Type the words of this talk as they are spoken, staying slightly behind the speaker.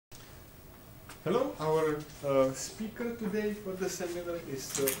Hello, our speaker today for the seminar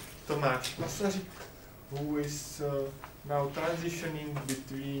is Tomáš Masařík, who is now transitioning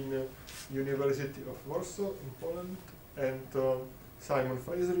between University of Warsaw in Poland and Seymour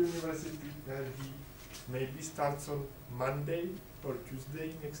University, where he maybe starts on Monday or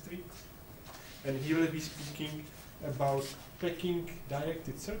Tuesday next week. And he will be speaking about packing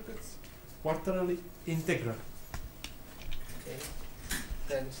directed circuits, quarterly integral. Okay.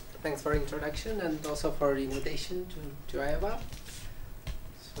 Thanks for the introduction and also for the invitation to Iowa.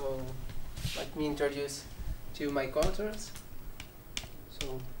 So let me introduce to my co-authors.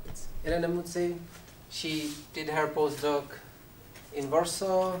 So it's Irena Mutze. She did her postdoc in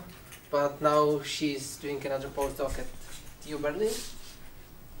Warsaw, but now she's doing another postdoc at TU Berlin.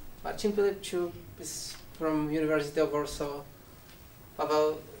 Marcin Pilipczuk is from University of Warsaw.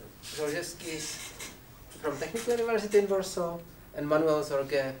 Paweł Zorziewski is from Technical University in Warsaw, and Manuel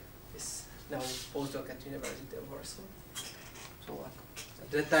Zorge is now postdoc at University of Warsaw. So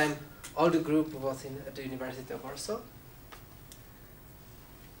at that time, all the group was at the University of Warsaw.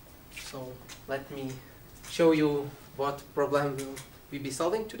 So let me show you what problem we'll be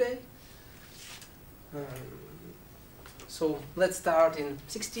solving today. So let's start in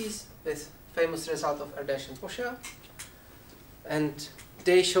 60s with famous result of Erdős-Pósa, and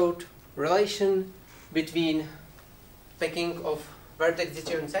they showed relation between packing of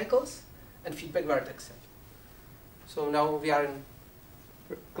vertex-disjoint cycles and feedback vertex set. So now we are in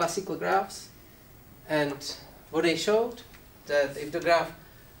classical graphs, and what they showed that if the graph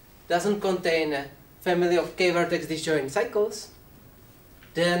doesn't contain a family of k vertex disjoint cycles,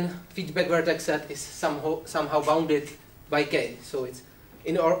 then feedback vertex set is somehow bounded by k. So it's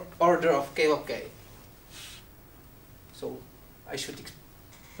in order of k log k. So I should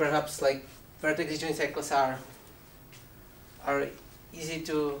perhaps like vertex disjoint cycles are easy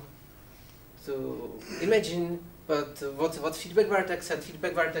to imagine, but what feedback vertex set?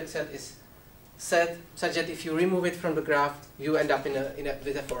 Feedback vertex set is set such that if you remove it from the graph, you end up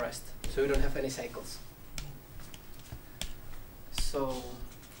with a forest. So you don't have any cycles. So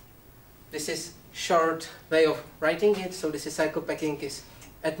this is short way of writing it. So this is cycle packing is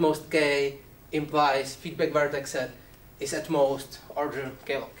at most k implies feedback vertex set is at most order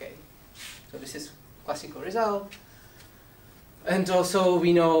k log k. So this is classical result. And also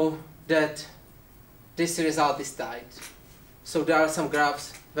we know that this result is tight. So there are some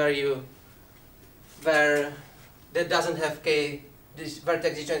graphs where that doesn't have k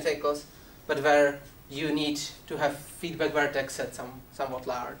vertex disjoint cycles, but where you need to have feedback vertex set somewhat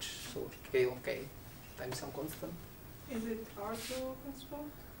large. So k log k times some constant. Is it hard to construct?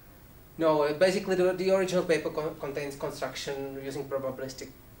 No, basically the original paper contains construction using probabilistic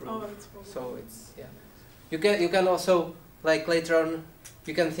proof. Oh, it's probabilistic. So it's you can also like later on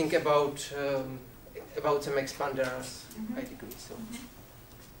you can think about some expanders high degree. So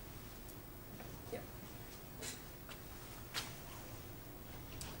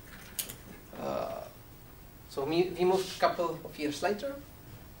so we moved a couple of years later,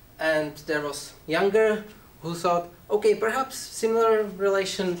 and there was Younger who thought, okay, perhaps similar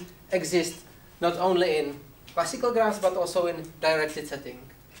relation exists not only in classical graphs but also in directed setting.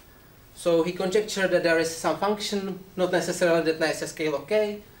 So he conjectured that there is some function, not necessarily that nice as k log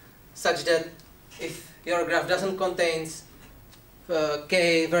k, such that if your graph doesn't contain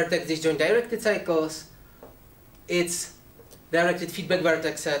k vertex disjoint directed cycles, its directed feedback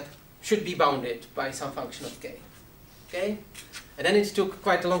vertex set should be bounded by some function of k. Okay? And then it took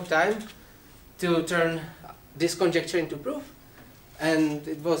quite a long time to turn this conjecture into proof, and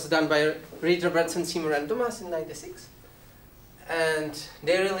it was done by Reed, Robertson, Seymour, and Thomas in '96. And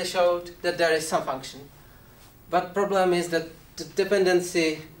they really showed that there is some function. But problem is that the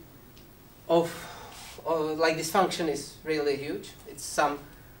dependency of like this function is really huge.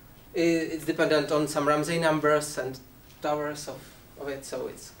 It's dependent on some Ramsey numbers and towers of it, so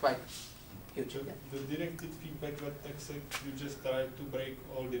it's quite huge. The directed feedback vertex set, you just try to break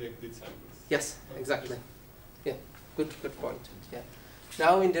all directed cycles. Yes, exactly. Yeah, good point. Yeah.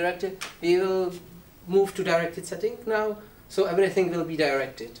 Now in directed, we will move to directed setting now. So everything will be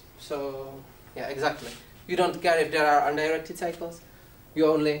directed. So yeah, exactly. You don't care if there are undirected cycles. You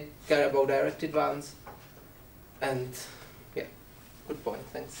only care about directed ones. And yeah, good point.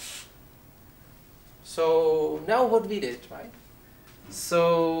 Thanks. So now what we did, right?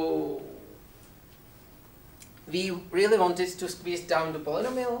 So we really wanted to squeeze down the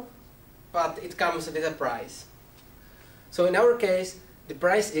polynomial, but it comes with a price. So in our case, the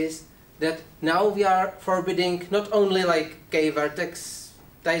price is that now we are forbidding not only like k vertex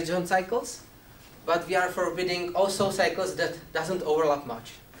disjoint cycles, but we are forbidding also cycles that doesn't overlap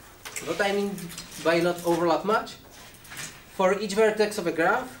much. What I mean by not overlap much, for each vertex of a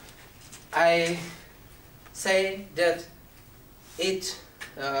graph, I say that it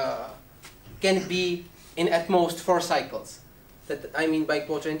can be in at most 4 cycles. That I mean by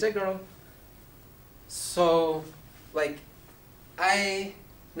quarter integral. So, like,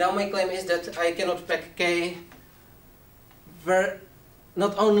 now my claim is that I cannot pack K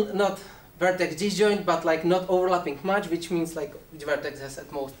not vertex disjoint, but like not overlapping much, which means like each vertex has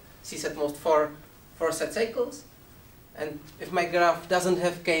sees at most 4 set cycles. And if my graph doesn't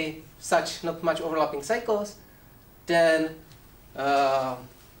have K such not much overlapping cycles, then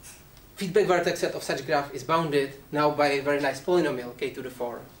feedback vertex set of such graph is bounded now by a very nice polynomial, K to the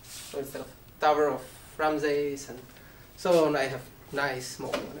 4. So instead of tower of Ramses and so on, I have nice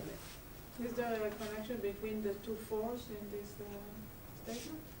small polynomial. Is there a connection between the two 4s in this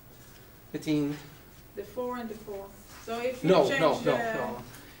statement? Between The 4 and the 4. So if you no.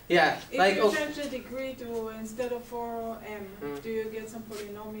 Yeah, if like you change the degree to instead of 4m, do you get some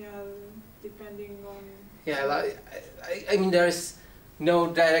polynomial depending on? yeah, like, I mean there is no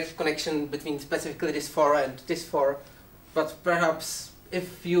direct connection between specifically this 4 and this 4, but perhaps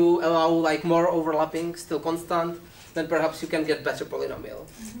if you allow like more overlapping, still constant, then perhaps you can get better polynomial.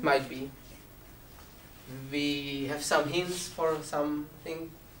 Might be. We have some hints for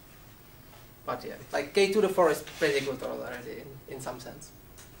something, but yeah, like K to the 4 is pretty good already in some sense.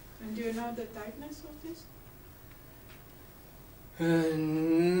 And do you know the tightness of this?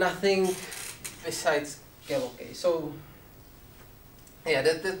 Nothing besides okay. So yeah,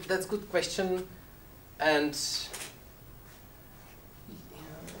 that's good question, and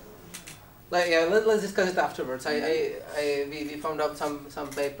like yeah, let's discuss it afterwards. We found out some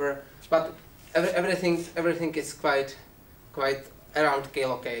paper, but everything is quite around K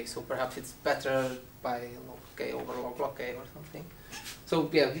log K. So perhaps it's better by log K over log K or something. So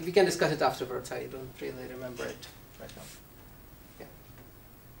yeah, we can discuss it afterwards. I don't really remember it right now. Yeah.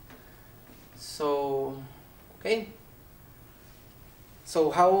 So okay.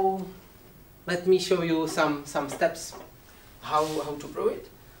 So let me show you some steps how to prove it.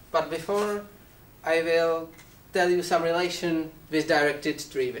 But before, I will tell you some relation with directed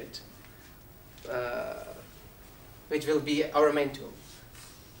derivative, which will be our main tool.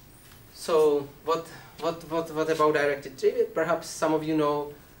 So what about directed derivative? Perhaps some of you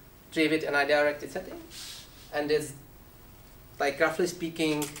know derivative in a directed setting, and it's like roughly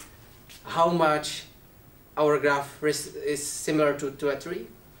speaking how much our graph is similar to a tree.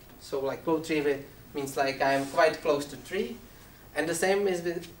 So like closed derivative means like I am quite close to tree, and the same is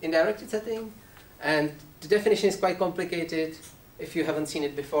with indirected setting. And the definition is quite complicated if you haven't seen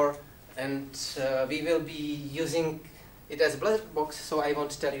it before, and we will be using it as a black box, so I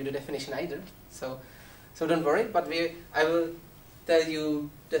won't tell you the definition either. So don't worry, but I will tell you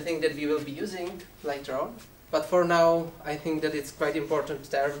the thing that we will be using later on. But for now, I think that it's quite important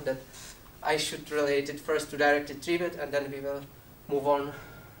term that I should relate it first to directed derivative, and then we will move on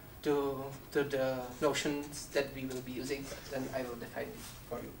to the notions that we will be using. Then I will define it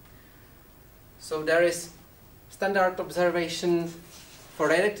for you. So there is standard observation for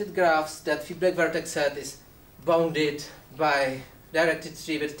directed graphs that feedback vertex set is bounded by directed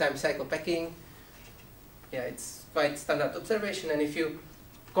derivative times cycle packing. Yeah, it's quite standard observation, and if you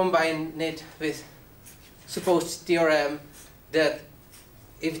combine it with supposed theorem that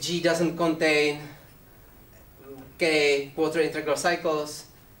if G doesn't contain K quarter integral cycles,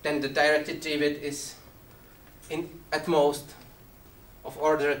 then the directed derivative is at most of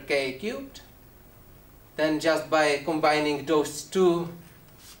order K cubed. Then just by combining those two,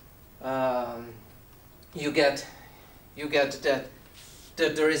 you get that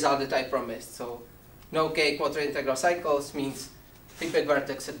the result that I promised. So no K quarter integral cycles means feedback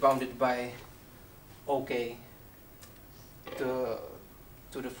vertex is bounded by OK to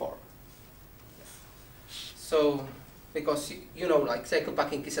the 4. So because you know like cycle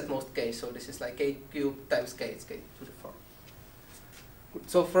packing is at most K, so this is like K cubed times K, it's K to the 4.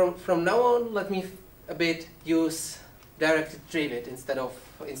 So from now on, let me a bit use directed derivative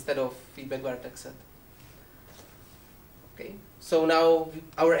instead of feedback vertex set. Okay. So now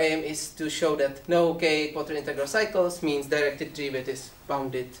our aim is to show that no K quarter integral cycles means directed derivative is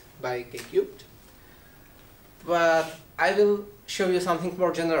bounded by K cubed. But I will show you something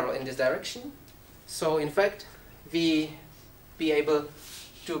more general in this direction. So in fact, we be able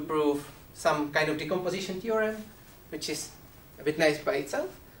to prove some kind of decomposition theorem, which is a bit nice by itself.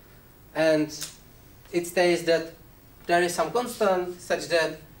 And it states that there is some constant such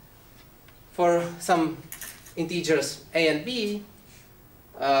that for some integers a and b,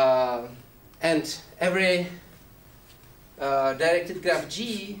 and every directed graph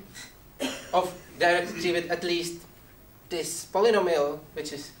G of directed tree with at least this polynomial,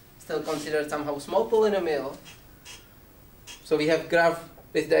 which is still considered somehow small polynomial. So we have graph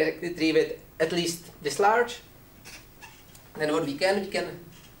with directed tree with at least this large. Then what we can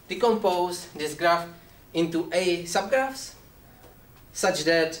decompose this graph into A subgraphs such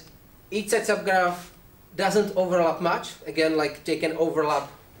that each such subgraph doesn't overlap much. Again, like they can overlap,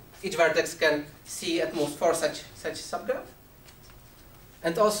 each vertex can see at most 4 such subgraph.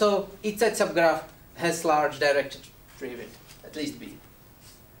 And also each such subgraph has large directed tree with at least B.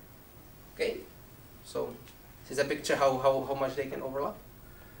 Okay? So this is a picture how much they can overlap.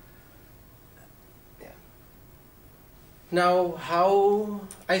 Yeah. Now how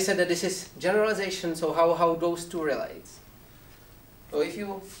I said that this is generalization, so how those two relate. So if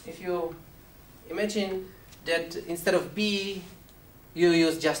you imagine that instead of B you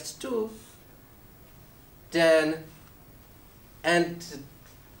use just 2, then, and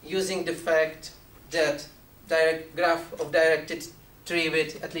using the fact that direct graph of directed tree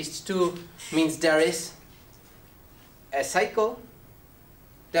with at least 2 means there is a cycle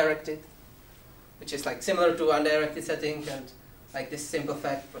directed, which is like similar to undirected setting, and like this simple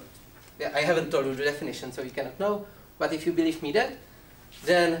fact, but yeah, I haven't told you the definition, so you cannot know. But if you believe me that,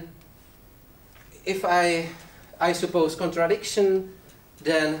 then if I suppose contradiction,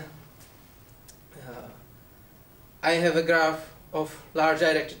 then I have a graph of large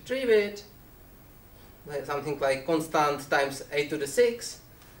directed tree with something like constant times a to the 6,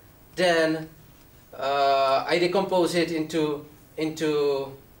 then I decompose it into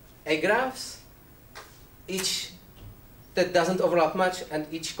a graphs, each that doesn't overlap much and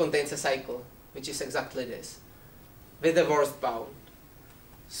each contains a cycle, which is exactly this, with the worst bound.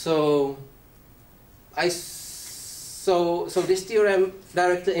 So this theorem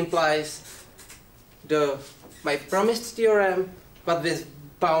directly implies my promised theorem, but with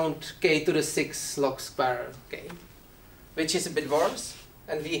bound k to the 6 log square k, which is a bit worse,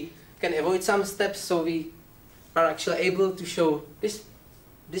 and we can avoid some steps, so we are actually able to show this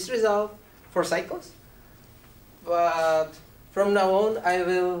result for cycles. But from now on, I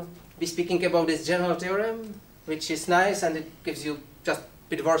will be speaking about this general theorem, which is nice and it gives you just a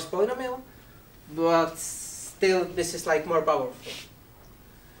bit worse polynomial, but still this is like more powerful.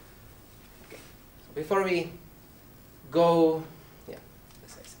 Okay. So before we go,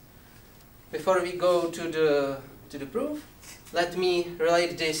 before we go to the proof, let me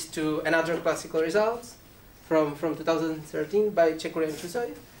relate this to another classical result from 2013 by Chekuri and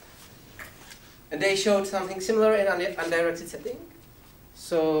Chusoy. And they showed something similar in undirected setting.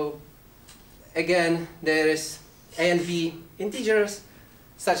 So again, there is A and B integers,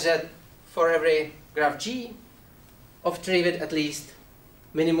 such that for every graph G of tree with at least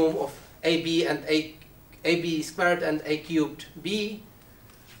minimum of AB and AB squared and A cubed B,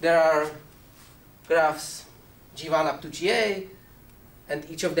 there are graphs G1 up to GA, and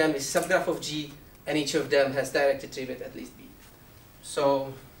each of them is subgraph of G, and each of them has directed tree with at least B.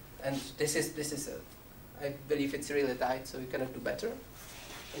 So, and this is I believe it's really tight, so we cannot do better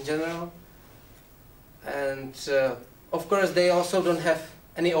in general. And of course, they also don't have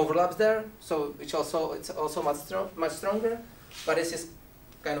any overlaps there, so it's also much stronger. But this is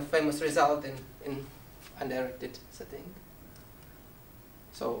kind of famous result in undirected setting.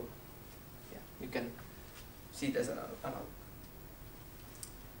 So yeah, you can see it as an analog.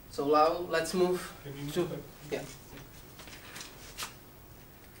 So now let's move to yeah.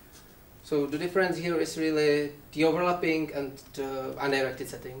 So the difference here is really the overlapping and the undirected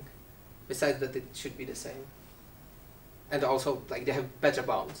setting. Besides that, it should be the same. And also, like, they have better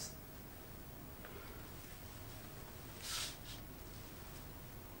bounds.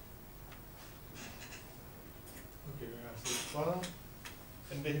 Okay, so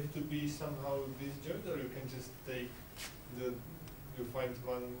and they have to be somehow disjoint, or you can just take you find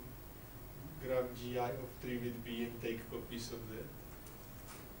one graph GI of tree with B and take copies of that.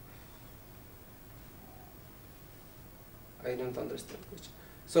 I don't understand the question.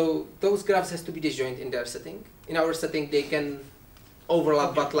 So those graphs has to be disjoint in their setting. In our setting, they can overlap,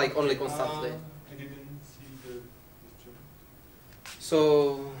 okay, but like only constantly. I didn't see the disjoint.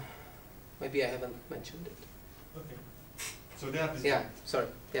 So maybe I haven't mentioned it. Okay. So they are disjoint. Yeah. Sorry.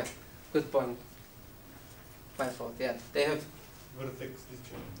 Yeah. Good point. My fault. Yeah. They have vertex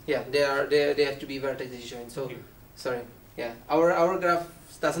disjoint. Yeah. They have to be vertex disjoint. So okay. Sorry. Yeah. Our graph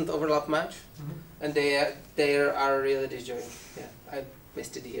doesn't overlap much, and they are really disjoint. Yeah. I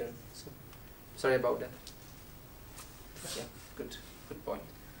missed it here, so sorry about that. Yeah, good point.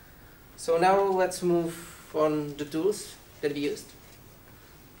 So now let's move on the tools that we used.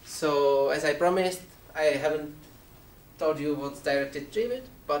 So as I promised, I haven't told you what's directed trivet,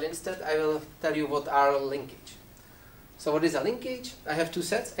 but instead I will tell you what are linkage. So what is a linkage? I have two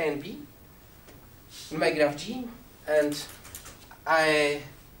sets, A and B, in my graph G, and I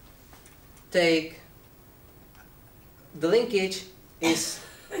take the linkage is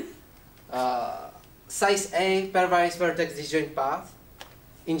size A pairwise vertex disjoint path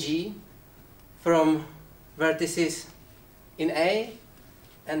in G from vertices in A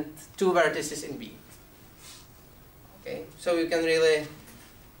and two vertices in B. Okay, so you can really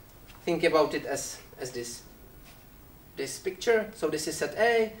think about it as this picture. So this is set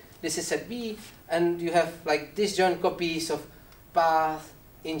A, this is set B, and you have like disjoint copies of path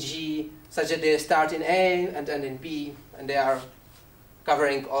in G such that they start in A and end in B, and they are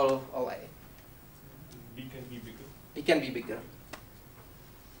covering all A. B can be bigger. B can be bigger.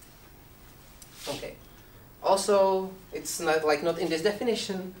 Okay. Also, it's not in this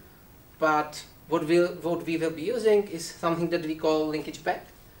definition, but what we will be using is something that we call linkage back,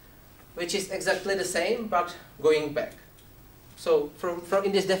 which is exactly the same but going back. So from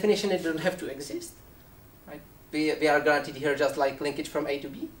in this definition, it doesn't have to exist, right? We are guaranteed here just like linkage from A to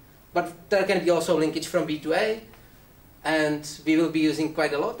B, but there can be also linkage from B to A, and we will be using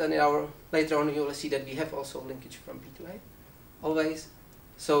quite a lot. And later on, you will see that we have also linkage from B to A, always.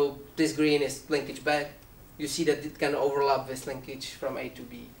 So this green is linkage back. You see that it can overlap with linkage from A to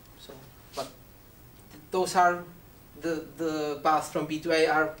B. So, but those are the paths from B to A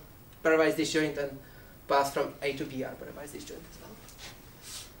are pairwise disjoint, and paths from A to B are pairwise disjoint as well.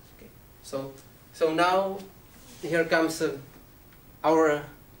 Okay. So now here comes our.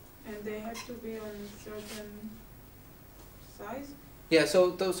 And they have to be on certain size. Yeah. So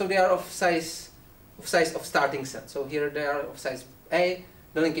they are of size of starting set. So here they are of size A.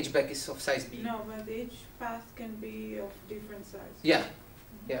 The linkage back is of size B. No, but each path can be of different size. Yeah,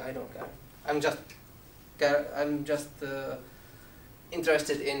 yeah, I don't care. I'm just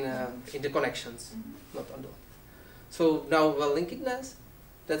interested in the connections, not on the. So now, well, linkedness,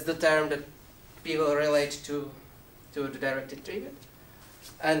 that's the term that people relate to the directed trivet,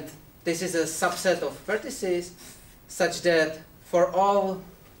 and this is a subset of vertices, such that for all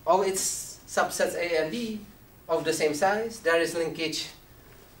its subsets A and B of the same size, there is linkage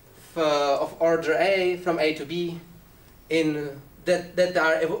of order A from A to B in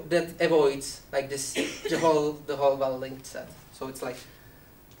that avoids like this the whole well linked set. So it's like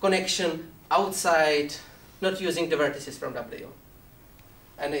connection outside, not using the vertices from W,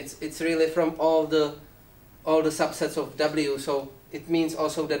 and it's really from all the subsets of W. So it means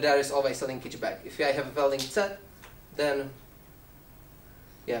also that there is always a linkage back. If I have a well linked set, then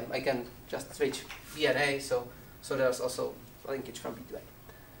yeah, I can just switch B and A. So there's also a linkage from B to A.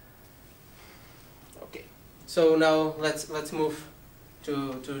 Okay, so now let's move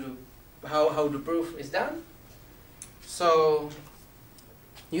to how the proof is done. So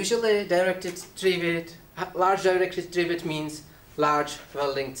usually directed trivet, large directed trivet means large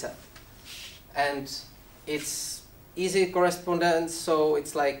well-linked set, and it's easy correspondence. So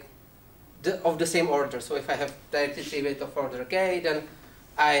it's like of the same order. So if I have directed trivet of order K, then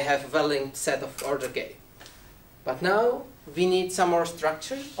I have a well-linked set of order K. But now we need some more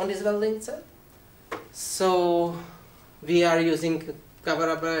structure on this well-linked set. So we are using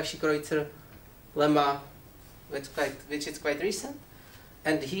Kavaraba-Kreutzer lemma, which is quite recent.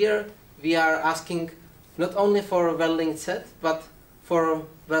 And here we are asking not only for a well-linked set, but for a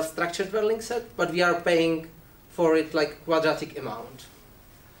well-structured well-linked set, but we are paying for it like quadratic amount.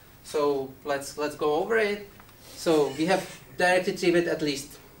 So let's go over it. So we have directed trivet at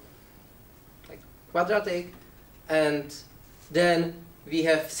least like quadratic, and then we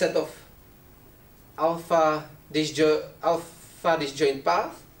have set of alpha disjoint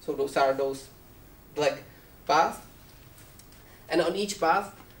path. So those are those black paths, and on each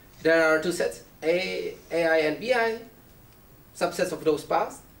path there are two sets, AI and BI, subsets of those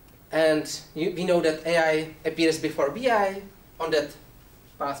paths, and we know that AI appears before BI on that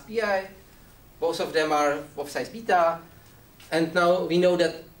path BI. Both of them are of size beta, and now we know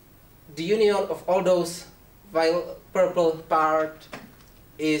that the union of all those while purple part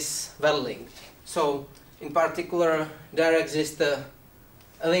is well linked. So in particular there exists a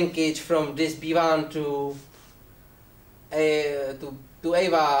linkage from this B1 to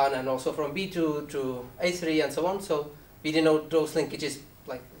A1, and also from B2 to A3 and so on. So we denote those linkages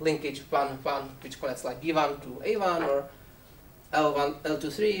like linkage 1, which connects like B1 to A1, or L1,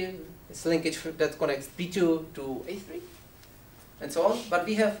 L2, 3. It's linkage that connects B2 to A3, and so on. But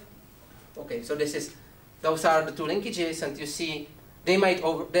we have, okay, so those are the two linkages, and you see they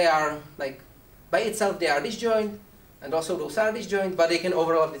are like by itself they are disjoint, and also those are disjoint, but they can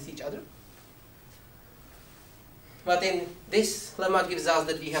overlap with each other. But in this lemma gives us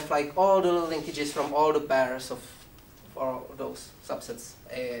that we have like all the linkages from all the pairs of all those subsets,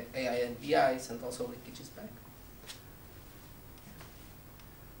 AI and BIs, and also linkages back.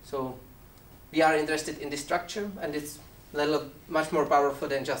 So we are interested in this structure, and it's a little much more powerful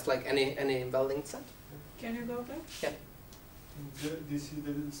than just like any well-linked set. Can you go back? Yeah. This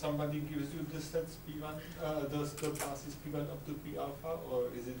is somebody gives you the sets P1, the passes P1 up to P alpha, or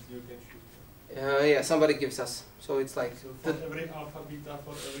is it you can choose? Yeah, somebody gives us. So it's like So for every alpha beta,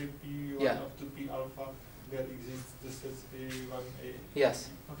 for every P1 up to P alpha, there exists the sets A1, A. Yes.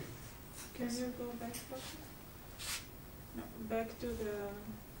 Okay. Can you go back? No, back to the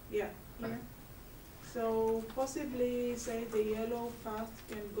here. So possibly say the yellow path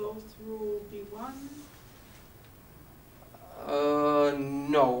can go through B1.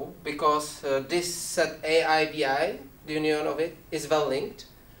 No, because this set AI BI, the union of it, is well linked,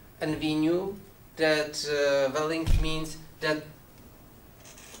 and we knew that well linked means that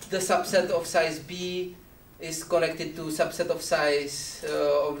the subset of size B is connected to subset of size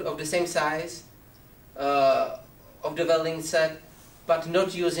of the same size of the well linked set, but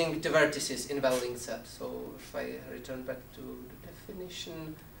not using the vertices in well linked set. So if I return back to the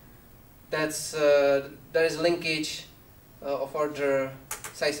definition, that's there is linkage of order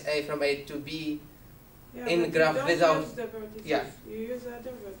size A from A to B in graph without use the vertices. Yeah. You use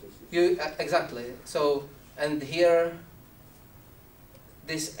other vertices. Exactly. So and here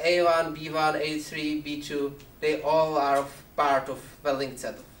this A1, B1, A3, B2, they all are part of well linked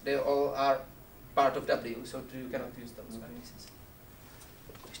set. They all are part of W, so you cannot use those vertices.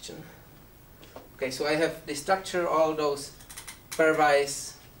 Good question. Okay, so I have the structure, all those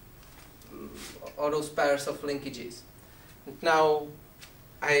pairwise, all those pairs of linkages. And now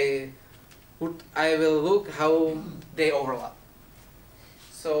I will look how they overlap.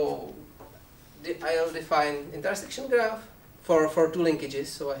 So I'll define intersection graph for two linkages.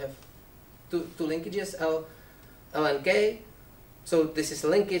 So I have two linkages, L and K. So this is a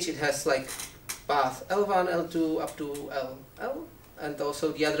linkage. It has like path L1, L2 up to LL, and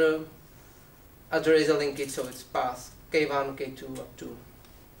also the other is a linkage. So it's path K1, K2 up to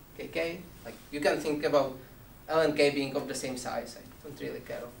KK. Like you can think about L and K being of the same size. I don't really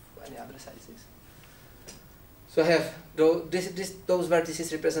care of any other sizes. So I have those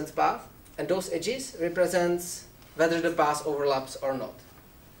vertices represent path, and those edges represents whether the path overlaps or not.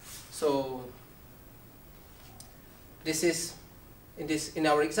 So this is in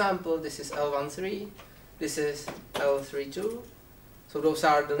our example, this is L13, this is L32. So those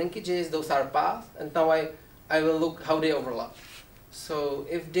are the linkages, those are path, and now I will look how they overlap. So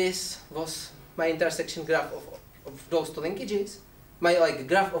if this was my intersection graph of those two linkages, my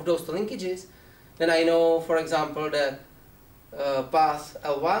graph of those two linkages, then I know, for example, that path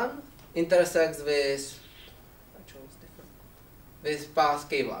L1 intersects with path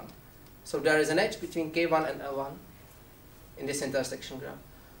K1. So there is an edge between K1 and L1 in this intersection graph.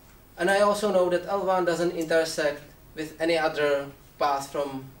 And I also know that L1 doesn't intersect with any other path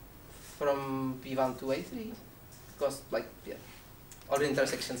from P1 to A3, because all the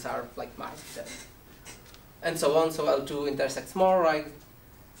intersections are marked there. And so on, so L2 intersects more, right?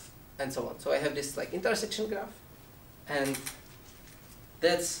 And so on. So I have this intersection graph, and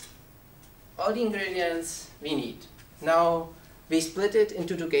that's all the ingredients we need. Now we split it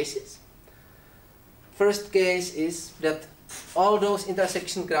into two cases. First case is that all those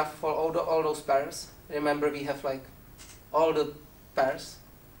intersection graphs for all those pairs. Remember, we have all the pairs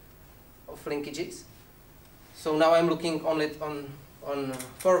of linkages. So now I'm looking only on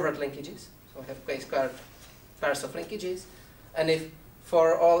forward linkages. So I have k-squared pairs of linkages, and if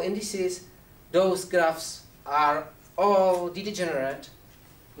for all indices those graphs are all degenerate,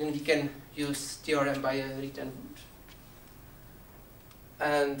 then we can use theorem by written root.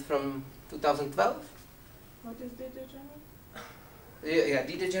 And from 2012. What is degenerate? Yeah,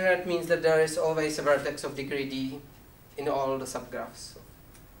 degenerate means that there is always a vertex of degree d in all the subgraphs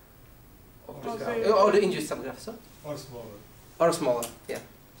of the graph. All the induced subgraphs. Huh? Or smaller. Or smaller, yeah.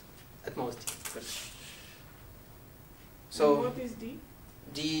 At most d. Good. So and what is d?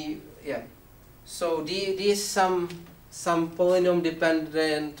 D, yeah. So D is some polynomial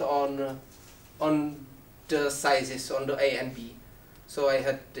dependent on the sizes on the A and B. So I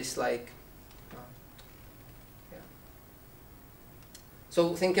had this yeah.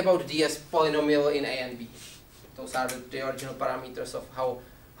 So think about D as polynomial in A and B. Those are the original parameters of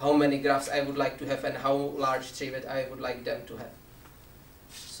how many graphs I would like to have and how large tree width I would like them to have.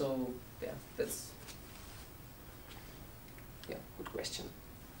 So yeah, that's good question.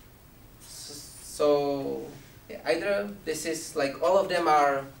 So yeah, either this is all of them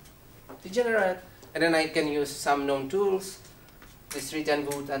are degenerate, And then I can use some known tools, this return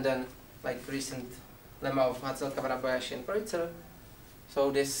boot, and then like recent lemma of Hatzel-Kavanabayashi and Kreutzer. So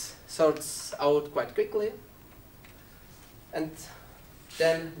this sorts out quite quickly. And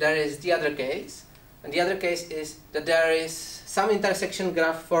then there is the other case. And the other case is that there is some intersection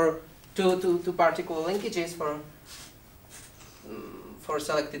graph for two particular linkages for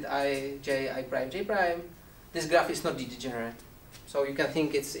selected I, j, I prime, j prime. This graph is not degenerate. So you can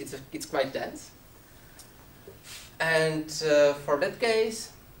think it's quite dense. And for that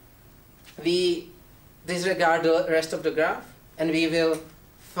case, we disregard the rest of the graph, and we will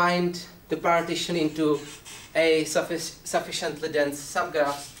find the partition into a sufficiently dense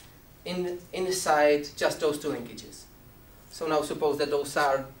subgraph inside just those two linkages. So now suppose that those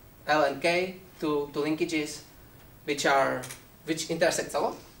are L and K, two linkages which intersect a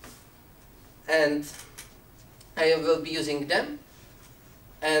lot, and I will be using them,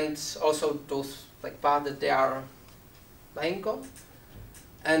 and also those like paths that they are lying on,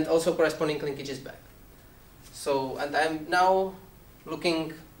 and also corresponding linkages back. So, and I'm now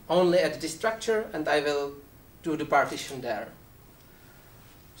looking only at this structure, and I will do the partition there.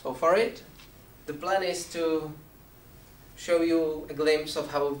 So for it, the plan is to show you a glimpse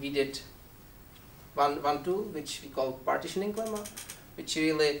of how we did one tool, which we call partitioning lemma, which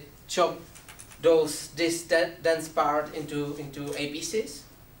really chop this dense part into A pieces,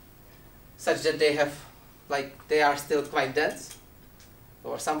 such that they are still quite dense,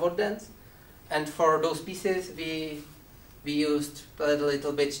 or somewhat dense. And for those pieces, we used a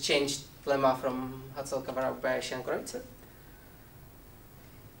little bit changed lemma from Hatzel-Kavanabayashi and Kreutzer.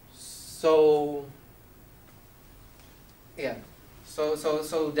 So yeah,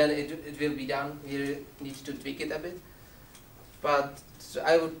 so then it will be done. We need to tweak it a bit, but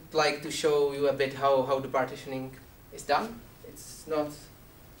I would like to show you a bit how the partitioning is done. It's not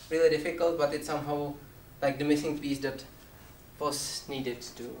really difficult, but it's somehow like the missing piece that was needed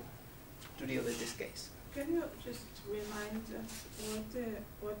to deal with this case. Can you just remind us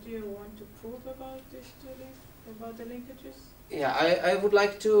what do you want to prove about this study, about the linkages? Yeah, I would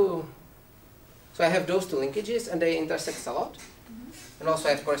like to. So I have those two linkages, and they intersect a lot, and also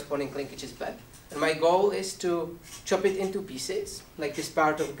I have corresponding linkages back. And my goal is to chop it into pieces, like this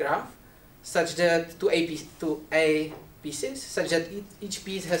part of the graph, such that to A pieces, such that each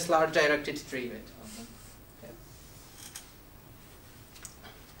piece has large directed tree width.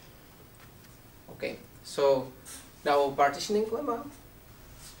 Okay, so now partitioning lemma.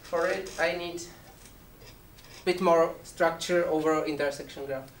 For it, I need a bit more structure over intersection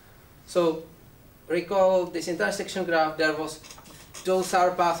graph. So recall this intersection graph, those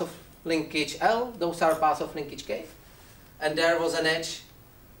are paths of linkage L, those are paths of linkage K, and there was an edge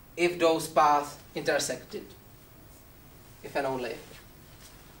if those paths intersected, if and only if.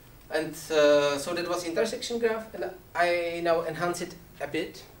 And so that was intersection graph, and I now enhance it a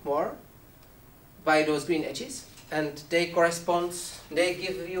bit more by those green edges, and they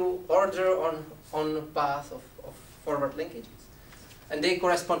give you order on path of forward linkages, and they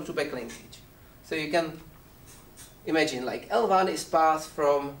correspond to back linkage. So you can imagine like L1 is path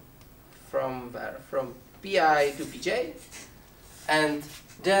from Pi to Pj, and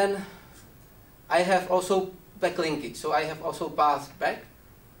then I have also back linkage. So I have also path back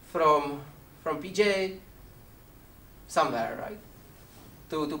from Pj somewhere, right,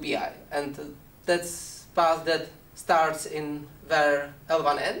 to Pi, and that's path that starts in where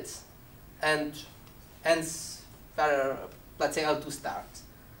L1 ends and ends where, let's say, L2 starts,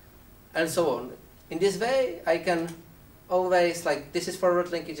 and so on. In this way, I can always, like, this is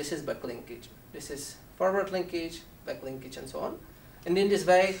forward linkage, this is back linkage, this is forward linkage, back linkage, and so on. And in this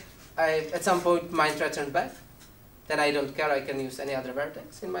way, I at some point might return back. Then I don't care, I can use any other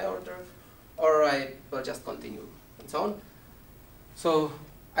vertex in my order, or I will just continue, and so on.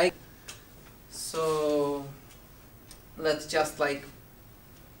 So let's just like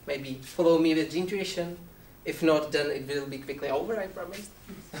maybe follow me with the intuition. If not, then it will be quickly over, I promise.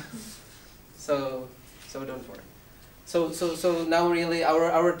 So don't worry. So now really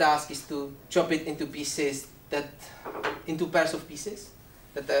our task is to chop it into pieces into pairs of pieces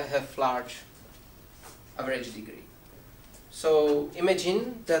that have large average degree. So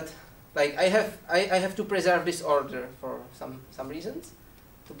imagine that like I have to preserve this order for some reasons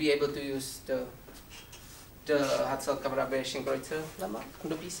to be able to use the Hatzel-Kavanabayashi and Kreutzer lemma on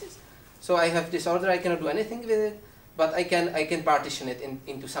the pieces. So I have this order, I cannot do anything with it, but I can partition it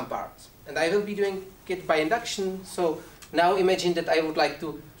into some parts. And I will be doing it by induction. So now imagine that I would like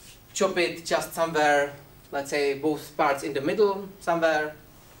to chop it just somewhere, let's say both parts in the middle somewhere,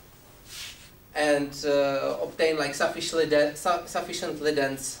 and obtain like sufficiently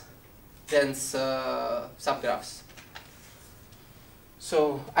dense dense subgraphs.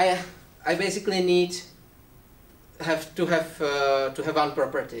 So I basically need to have one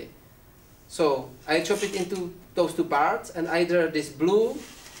property. So I chop it into those two parts, and either this blue,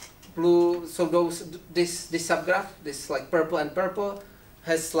 so this subgraph, this like purple and purple,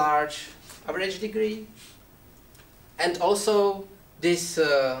 has large average degree, and also this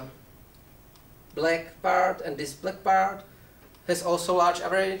black part and this black part has also large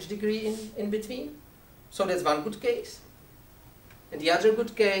average degree in between. So that's one good case. And the other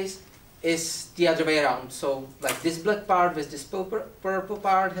good case is the other way around. So like this black part with this purple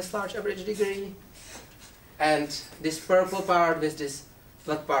part has large average degree, and this purple part with this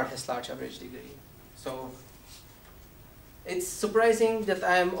black part has large average degree. So it's surprising that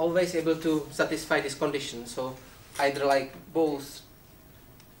I am always able to satisfy this condition. So either like both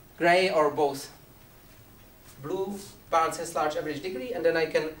gray or both blue parts has large average degree, and then I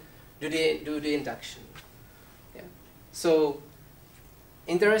can do the induction. Yeah. So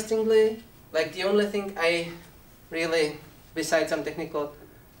interestingly, like the only thing I really, besides some technical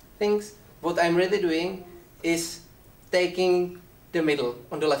things, what I'm really doing is taking the middle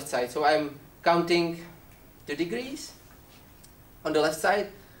on the left side. So I'm counting the degrees on the left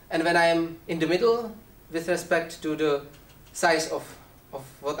side, and when I'm in the middle with respect to the size of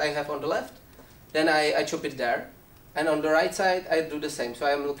what I have on the left, then I chop it there. And on the right side, I do the same. So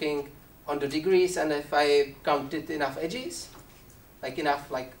I'm looking on the degrees, and if I counted enough edges, like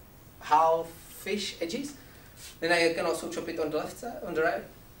enough like half-ish edges, then I can also chop it on the left side, on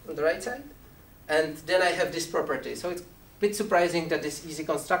the right side, and then I have this property. So it's a bit surprising that this easy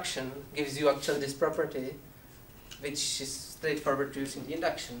construction gives you actually this property, which is straightforward to use in the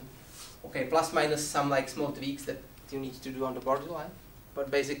induction. Okay, plus minus some like small tweaks that you need to do on the borderline,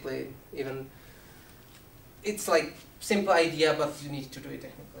 but basically even it's like simple idea, but you need to do it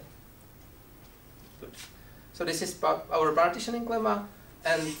technically. Good. So this is our partitioning lemma,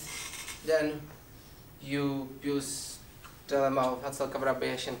 and then you use the lemma of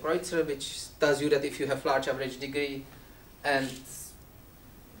Hatzel-Kavrab-Bayesian-Kreutzer, which tells you that if you have large average degree, and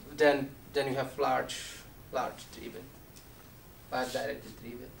then you have large tree-width, large directed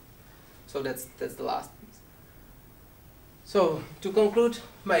tree-width. So that's the last piece. So to conclude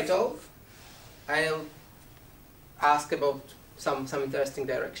my talk, I'll ask about some interesting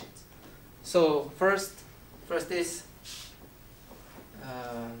directions. So first is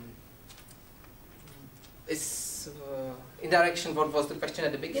in direction what was the question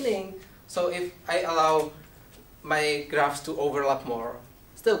at the beginning. So if I allow my graphs to overlap more,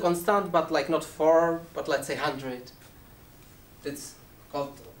 still constant, but like not 4, but let's say 100. It's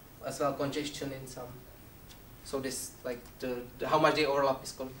called as well congestion in some. So this like the how much they overlap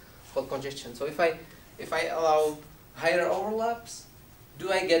is called congestion. So if I allow higher overlaps, do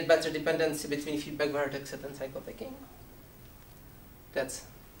I get better dependency between feedback vertexes and cycle picking? That's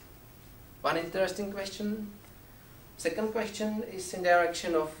one interesting question. Second question is in the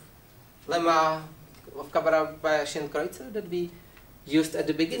direction of lemma of Kavrab-Bayesian-Kreutzer that we used at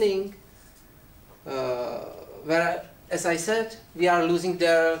the beginning, where, as I said, we are losing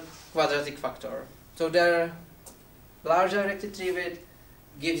their quadratic factor. So their large directed tree width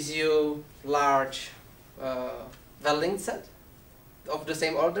gives you large well-linked set of the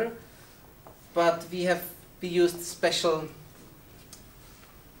same order, but we used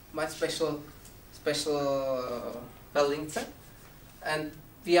much special well-linked set, and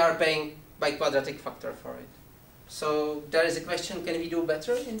we are paying by quadratic factor for it. So there is a question: can we do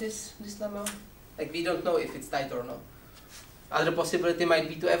better in this lemma? Like we don't know if it's tight or not. Other possibility might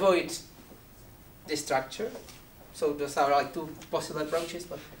be to avoid this structure. So those are like two possible approaches,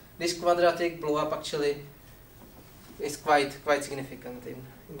 but this quadratic blow up actually is quite significant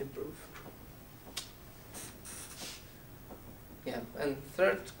in the proof. Yeah, and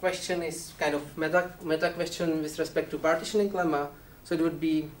third question is kind of meta question with respect to partitioning lemma. So it would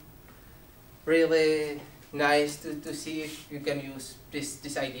be really nice to see if you can use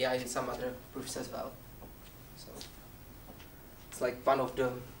this idea in some other proofs as well. So it's like one of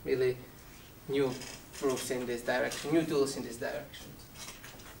the really new proofs in this direction, new tools in this direction.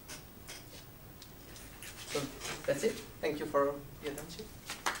 So that's it. Thank you for your attention.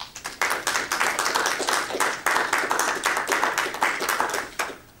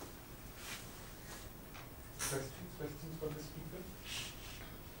 Questions for the speaker?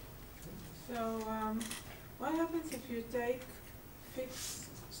 So what happens if you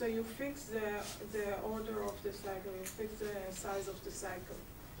so you fix the order of the cycle, you fix the size of the cycle.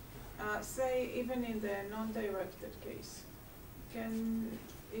 Say even in the non-directed case,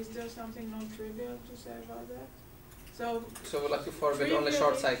 is there something non-trivial to say about that? So like you forbid only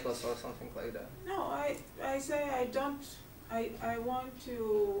short cycles or something like that. no, I say I don't. I want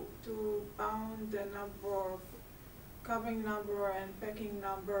to bound the number of covering number and packing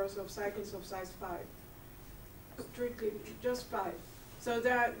numbers of cycles of size 5. Strictly just 5. So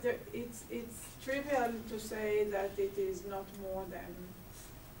it's trivial to say that it is not more than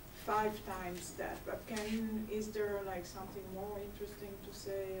 5 times that. But is there like something more interesting to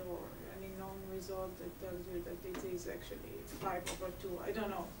say, or any known result that tells you that it is actually 5/2? I don't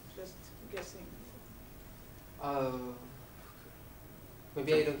know. Just guessing.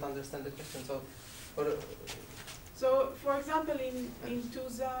 Maybe I don't understand the question. So, for example, in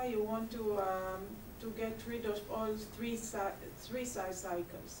TUSA, you want to get rid of all three size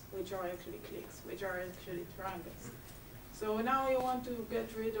cycles, which are actually cliques, which are actually triangles. So now you want to get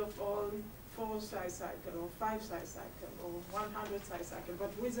rid of all 4 size cycle, or 5 size cycle, or 100 size cycle,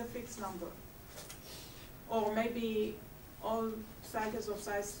 but with a fixed number. Or maybe all cycles of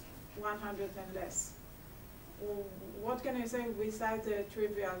size 100 and less. What can I say besides the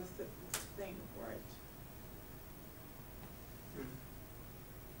trivial thing, right?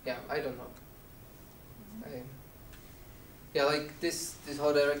 Yeah, I don't know. Yeah, like this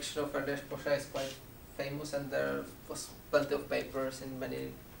whole direction of Erdős-Pósa is quite famous, and there was plenty of papers in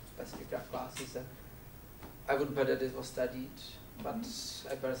many specific graph classes, and I would bet that it was studied, but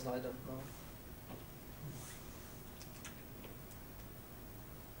I personally don't know.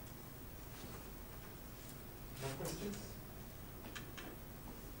 More questions?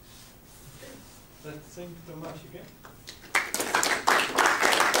 Okay. Let's thank Tomáš again.